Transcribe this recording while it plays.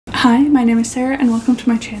Hi, my name is Sarah and welcome to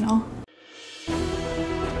my channel.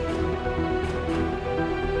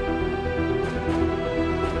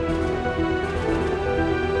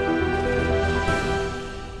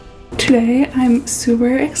 Today I'm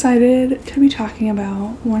super excited to be talking about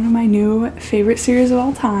one of my new favorite series of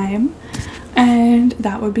all time, and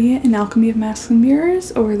that would be An Alchemy of Masks and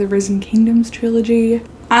Mirrors, or the Risen Kingdoms trilogy.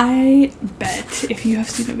 I bet if you have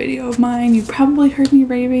seen a video of mine, you've probably heard me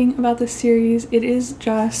raving about this series. It is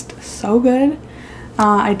just so good.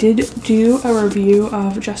 I did do a review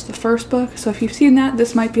of just the first book, so if you've seen that,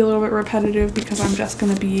 this might be a little bit repetitive because I'm just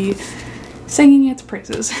going to be singing its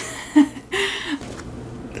praises.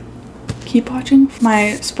 Keep watching for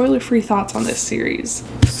my spoiler-free thoughts on this series.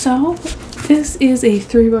 So, this is a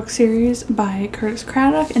 3-book series by Curtis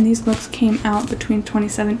Craddock, and these books came out between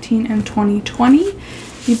 2017 and 2020.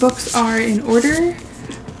 The books are in order: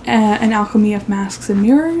 An Alchemy of Masks and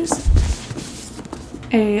Mirrors,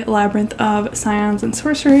 A Labyrinth of Scions and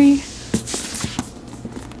Sorcery,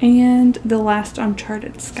 and The Last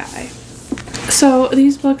Uncharted Sky. So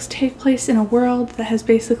these books take place in a world that has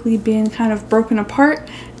basically been kind of broken apart,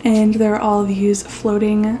 and there are all these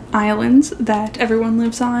floating islands that everyone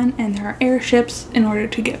lives on, and there are airships in order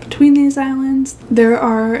to get between these islands. There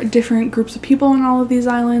are different groups of people on all of these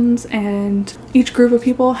islands, and each group of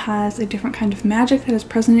people has a different kind of magic that is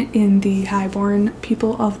present in the highborn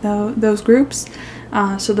people of those groups.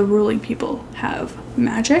 So the ruling people have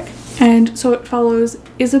magic. And so it follows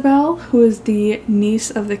Isabel, who is the niece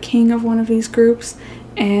of the king of one of these groups,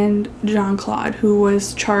 and Jean-Claude, who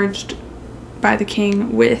was charged by the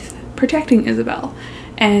king with protecting Isabel.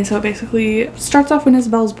 And so it basically starts off when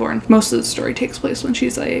Isabel's born. Most of the story takes place when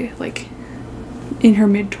she's like in her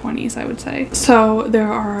mid-20s, I would say. So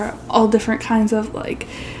there are all different kinds of like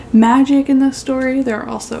magic in this story. There are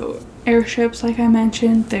also airships, like I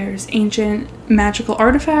mentioned. There's ancient magical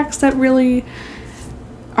artifacts that really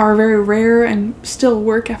are very rare and still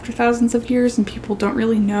work after thousands of years, and people don't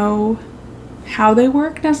really know how they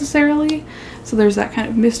work necessarily. So there's that kind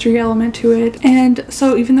of mystery element to it. And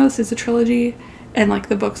so even though this is a trilogy, and like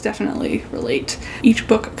the books definitely relate, each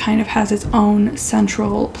book kind of has its own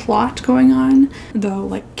central plot going on, though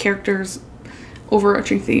like characters,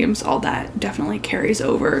 overarching themes, all that definitely carries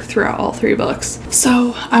over throughout all 3 books.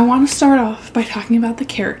 So I want to start off by talking about the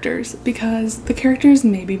characters, because the characters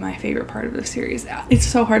may be my favorite part of the series. It's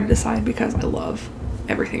so hard to decide because I love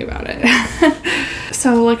everything about it.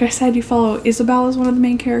 So like I said, you follow Isabel as one of the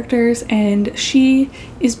main characters, and she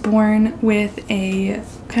is born with a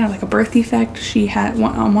kind of like a birth defect. She had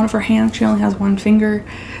on one of her hands, she only has one finger,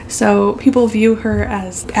 so people view her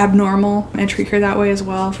as abnormal and treat her that way as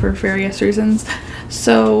well for various reasons.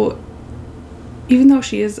 So even though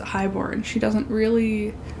she is highborn, she doesn't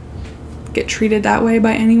really get treated that way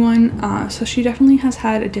by anyone. So she definitely has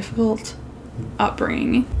had a difficult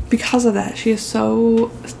upbringing. Because of that, she is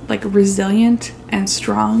so like resilient and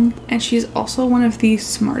strong, and she's also one of the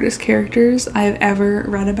smartest characters I've ever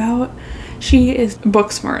read about. She is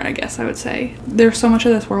book smart, I guess I would say. There's so much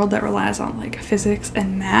of this world that relies on like physics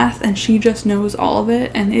and math, and she just knows all of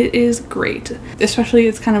it, and it is great. Especially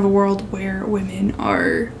it's kind of a world where women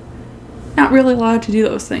are not really allowed to do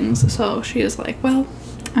those things, so she is like, well,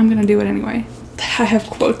 I'm gonna do it anyway. I have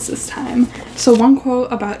quotes this time. So one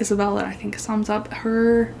quote about Isabel that I think sums up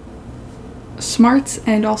her smarts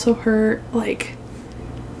and also her like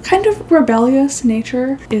kind of rebellious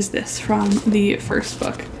nature is this from the first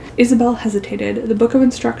book. Isabel hesitated. The Book of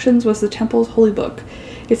Instructions was the temple's holy book,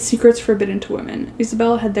 its secrets forbidden to women.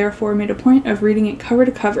 Isabel had therefore made a point of reading it cover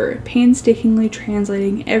to cover, painstakingly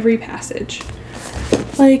translating every passage.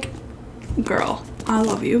 Like, girl, I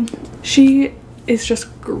love you. She is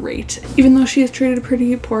just great. Even though she is treated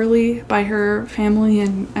pretty poorly by her family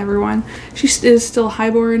and everyone, she is still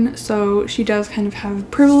highborn, so she does kind of have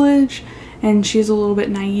privilege, and she's a little bit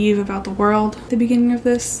naive about the world at the beginning of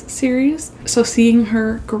this series. So seeing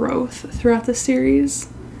her growth throughout the series,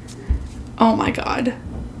 oh my god,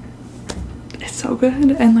 it's so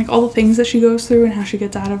good. And like all the things that she goes through and how she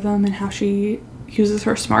gets out of them and how she uses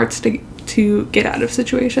her smarts to get out of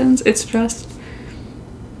situations, it's just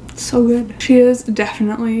so good. She has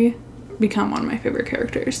definitely become one of my favorite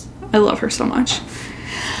characters. I love her so much.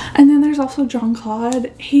 And then there's also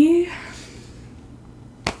Jean-Claude.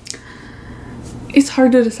 It's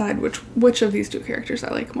hard to decide which of these 2 characters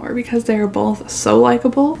I like more, because they are both so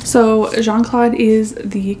likable. So Jean-Claude is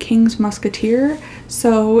the king's musketeer,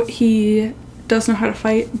 so he does know how to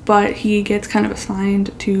fight, but he gets kind of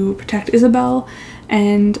assigned to protect Isabel,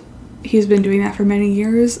 and he's been doing that for many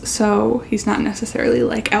years, so he's not necessarily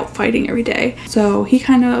like out fighting every day. So he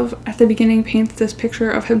kind of at the beginning paints this picture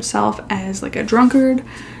of himself as like a drunkard,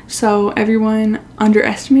 so everyone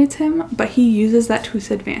underestimates him, but he uses that to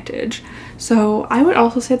his advantage. So I would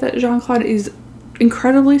also say that Jean-Claude is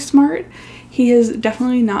incredibly smart. He is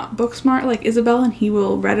definitely not book smart like Isabelle, and he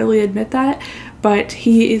will readily admit that, but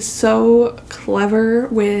he is so clever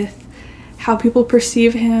with how people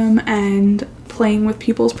perceive him and playing with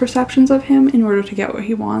people's perceptions of him in order to get what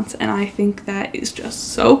he wants, and I think that is just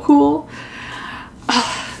so cool.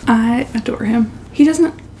 I adore him. He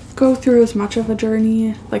doesn't go through as much of a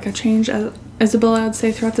journey, like a change, as Isabelle, I would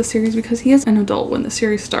say, throughout the series, because he is an adult when the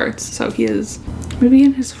series starts, so he is maybe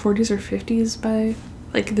in his 40s or 50s by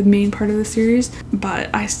like the main part of the series,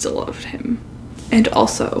 but I still loved him. And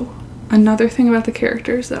also, another thing about the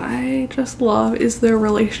characters that I just love is their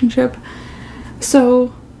relationship.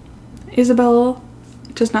 So Isabelle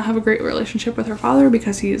does not have a great relationship with her father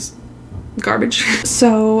because he's garbage.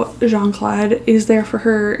 So Jean-Claude is there for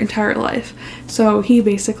her entire life. So he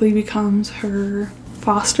basically becomes her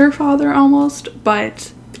foster father almost,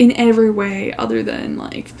 but in every way other than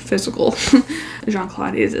like physical.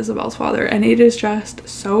 Jean-Claude is Isabelle's father, and it is just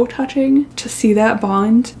so touching to see that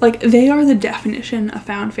bond. Like, they are the definition of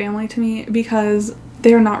found family to me, because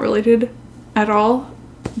they are not related at all,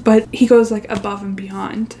 but he goes like above and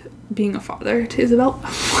beyond being a father to Isabelle.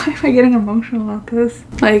 Why am I getting emotional about this?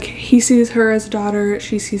 Like, he sees her as a daughter,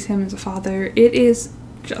 she sees him as a father. It is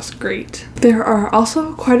just great. There are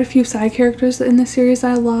also quite a few side characters in this series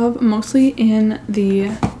I love, mostly in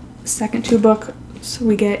the second two books. So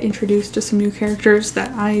we get introduced to some new characters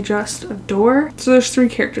that I just adore. So there's 3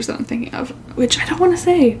 characters that I'm thinking of, which I don't want to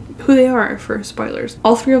say who they are for spoilers.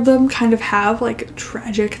 All 3 of them kind of have like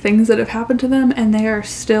tragic things that have happened to them, and they are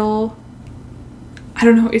still, I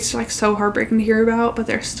don't know, it's like so heartbreaking to hear about, but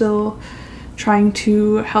they're still trying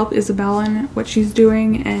to help Isabelle in what she's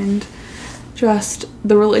doing, and just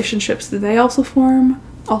the relationships that they also form.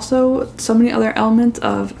 Also, so many other elements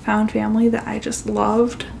of found family that I just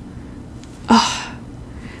loved.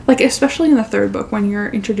 Like, especially in the 3rd book when you're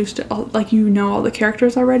introduced to all, like, you know all the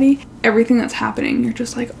characters already, everything that's happening, you're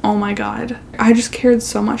just like, oh my god. I just cared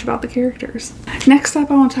so much about the characters. Next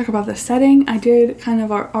up, I want to talk about the setting. I did kind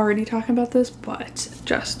of already talk about this, but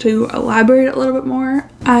just to elaborate a little bit more,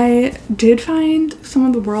 I did find some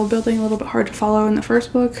of the world building a little bit hard to follow in the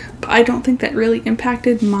 1st book, but I don't think that really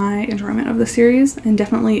impacted my enjoyment of the series, and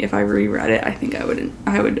definitely if I reread it, I think I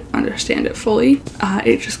would understand it fully.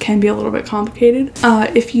 It just can be a little bit complicated.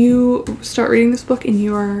 If you start reading this book and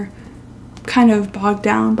you are kind of bogged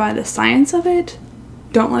down by the science of it,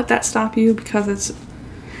 don't let that stop you, because it's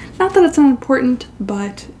not that it's unimportant,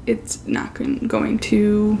 but it's not going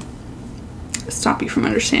to stop you from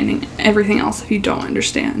understanding everything else if you don't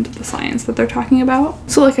understand the science that they're talking about.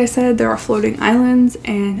 So like I said, there are floating islands,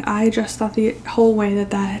 and I just thought the whole way that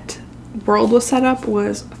that world was set up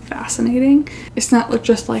was fascinating. It's not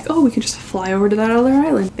just like, oh, we can just fly over to that other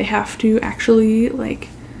island. They have to actually like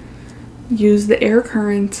use the air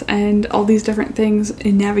currents and all these different things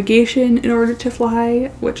in navigation in order to fly,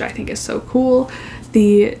 which I think is so cool.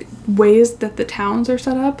 The ways that the towns are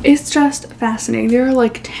set up, it's just fascinating. There are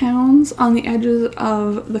like towns on the edges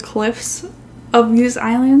of the cliffs of these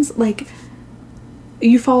islands. Like,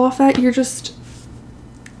 you fall off that, you're just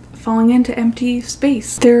falling into empty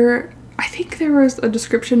space. I think there was a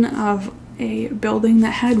description of a building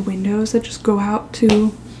that had windows that just go out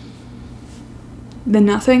to the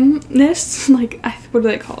nothingness, like, what do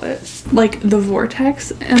they call it? Like the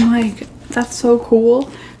vortex, and like, that's so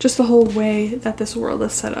cool. Just the whole way that this world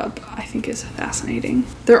is set up, I think, is fascinating.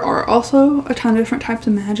 There are also a ton of different types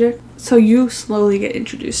of magic, so you slowly get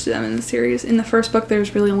introduced to them in the series. In the 1st book,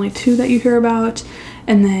 there's really only 2 that you hear about,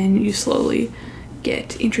 and then you slowly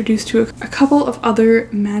get introduced to a couple of other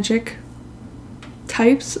magic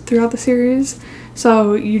types throughout the series,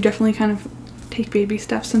 so you definitely kind of take baby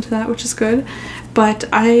steps into that, which is good. But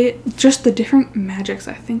just the different magics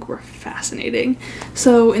I think were fascinating.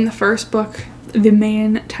 So in the 1st book, the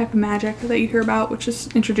main type of magic that you hear about, which is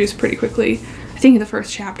introduced pretty quickly, I think in the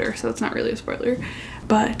 1st chapter, so it's not really a spoiler,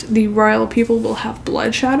 but the royal people will have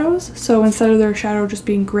blood shadows. So instead of their shadow just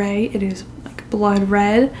being gray, it is like blood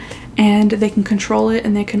red, and they can control it,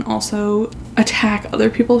 and they can also attack other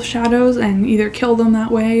people's shadows and either kill them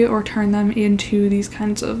that way or turn them into these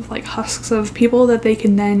kinds of like husks of people that they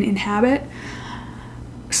can then inhabit.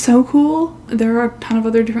 So cool. There are a ton of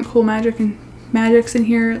other different cool magics in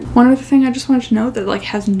here. One other thing I just wanted to note that like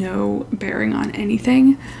has no bearing on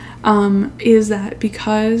anything is that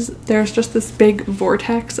because there's just this big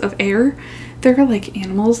vortex of air, there are like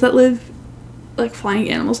animals that live, like flying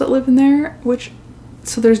animals that live in there,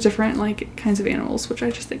 so there's different like kinds of animals, which I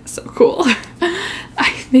just think is so cool.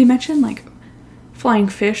 They mentioned like flying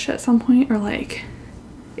fish at some point, or like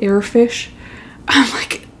airfish. I'm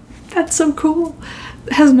like, that's so cool.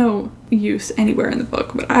 It has no use anywhere in the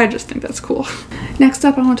book, but I just think that's cool. Next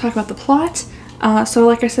up, I want to talk about the plot. So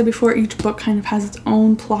like I said before, each book kind of has its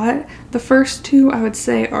own plot. The first two I would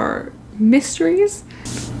say are mysteries,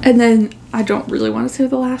 and then I don't really want to say what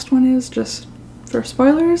the last one is just for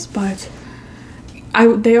spoilers, but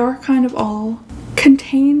they are kind of all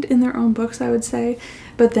contained in their own books, I would say,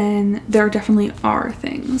 but then there definitely are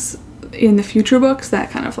things in the future books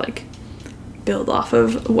that kind of like build off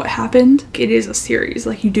of what happened. It is a series,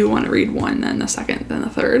 like you do want to read one, then the second, then the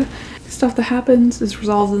third. Stuff that happens is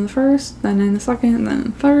resolved in the first, then in the second, and then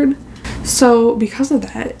in the third. So because of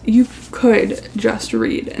that, you could just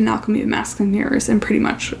read An Alchemy of Masks and Mirrors and pretty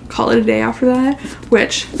much call it a day after that,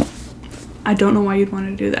 which I don't know why you'd want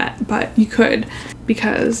to do that, but you could,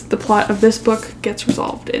 because the plot of this book gets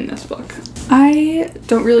resolved in this book. I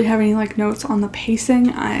don't really have any like notes on the pacing.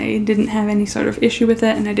 I didn't have any sort of issue with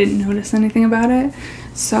it, and I didn't notice anything about it,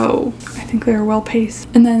 so I think they were well paced.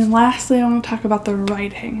 And then lastly, I want to talk about the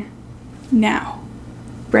writing. Now,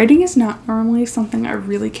 writing is not normally something I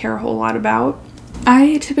really care a whole lot about.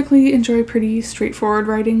 I typically enjoy pretty straightforward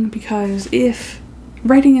writing, because if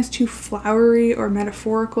writing is too flowery or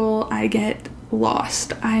metaphorical, I get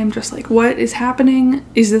lost. I am just like, what is happening?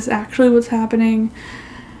 Is this actually what's happening?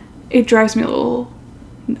 It drives me a little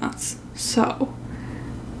nuts. So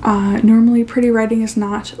normally pretty writing is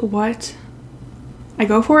not what I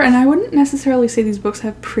go for, and I wouldn't necessarily say these books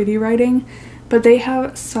have pretty writing, but they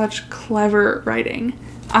have such clever writing.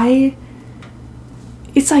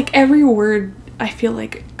 It's like every word I feel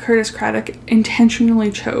like Curtis Craddock intentionally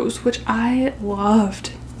chose, which I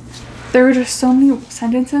loved. There were just so many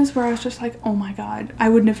sentences where I was just like, oh my god, I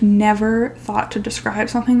would have never thought to describe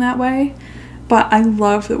something that way, but I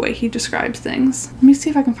love the way he describes things. Let me see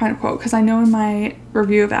if I can find a quote, because I know in my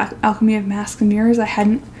review of Alchemy of Masks and Mirrors I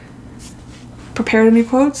hadn't prepared any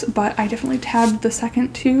quotes, but I definitely tabbed the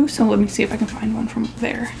second two, so let me see if I can find one from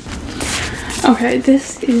there. Okay,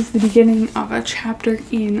 this is the beginning of a chapter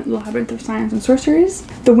in Labyrinth of Science and Sorceries.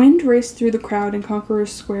 The wind raced through the crowd in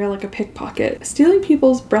Conqueror's Square like a pickpocket, stealing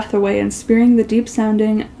people's breath away and spearing the deep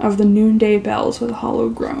sounding of the noonday bells with a hollow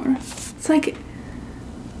groan. It's like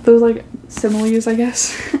those like similes, I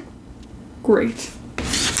guess. Great.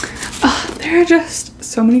 There are just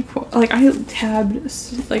so many quotes. Like I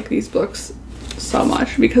tabbed like these books so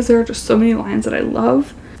much because there are just so many lines that I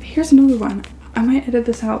love. Here's another one. I might edit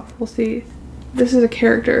this out. We'll see. This is a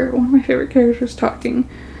character, one of my favorite characters talking.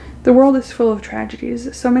 The world is full of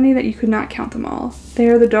tragedies, so many that you could not count them all. They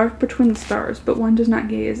are the dark between the stars, but one does not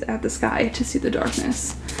gaze at the sky to see the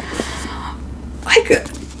darkness. Like,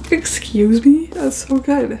 excuse me? That's so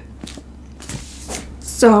good.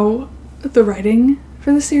 So, the writing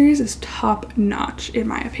for the series is top notch, in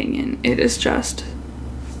my opinion. It is just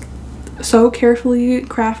so carefully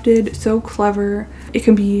crafted, so clever. It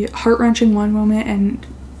can be heart-wrenching one moment and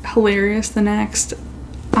hilarious the next.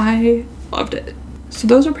 I loved it. So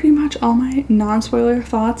those are pretty much all my non-spoiler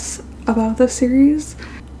thoughts about this series.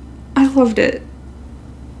 I loved it.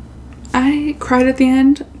 I cried at the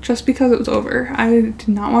end just because it was over. I did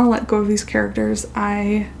not want to let go of these characters.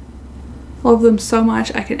 I love them so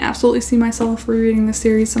much. I can absolutely see myself rereading the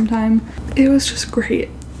series sometime. It was just great.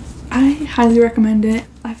 I highly recommend it.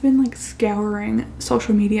 I've been like scouring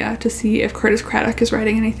social media to see if Curtis Craddock is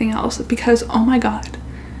writing anything else, because oh my god,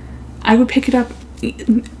 I would pick it up.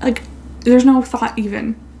 Like, there's no thought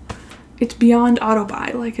even. It's beyond auto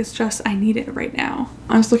buy. Like, it's just, I need it right now.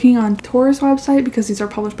 I was looking on Tor's website because these are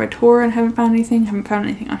published by Tor and haven't found anything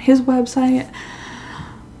on his website.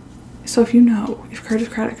 So if you know if Curtis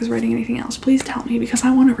Craddock is writing anything else, please tell me, because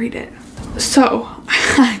I want to read it. So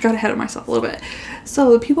I got ahead of myself a little bit.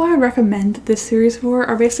 So the people I would recommend this series for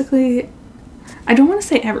are basically, I don't want to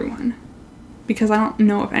say everyone, because I don't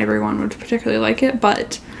know if everyone would particularly like it,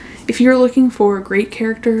 but if you're looking for great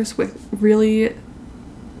characters with really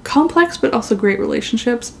complex but also great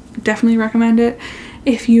relationships, definitely recommend it.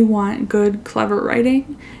 If you want good, clever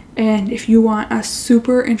writing, and if you want a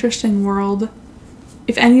super interesting world,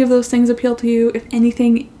 if any of those things appeal to you, if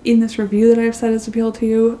anything in this review that I've said has appealed to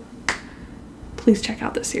you, please check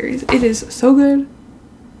out this series. It is so good.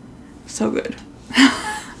 So good.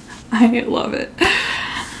 I love it.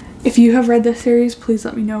 If you have read this series, please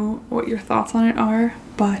let me know what your thoughts on it are.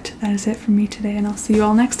 But that is it for me today, and I'll see you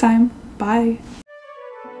all next time. Bye.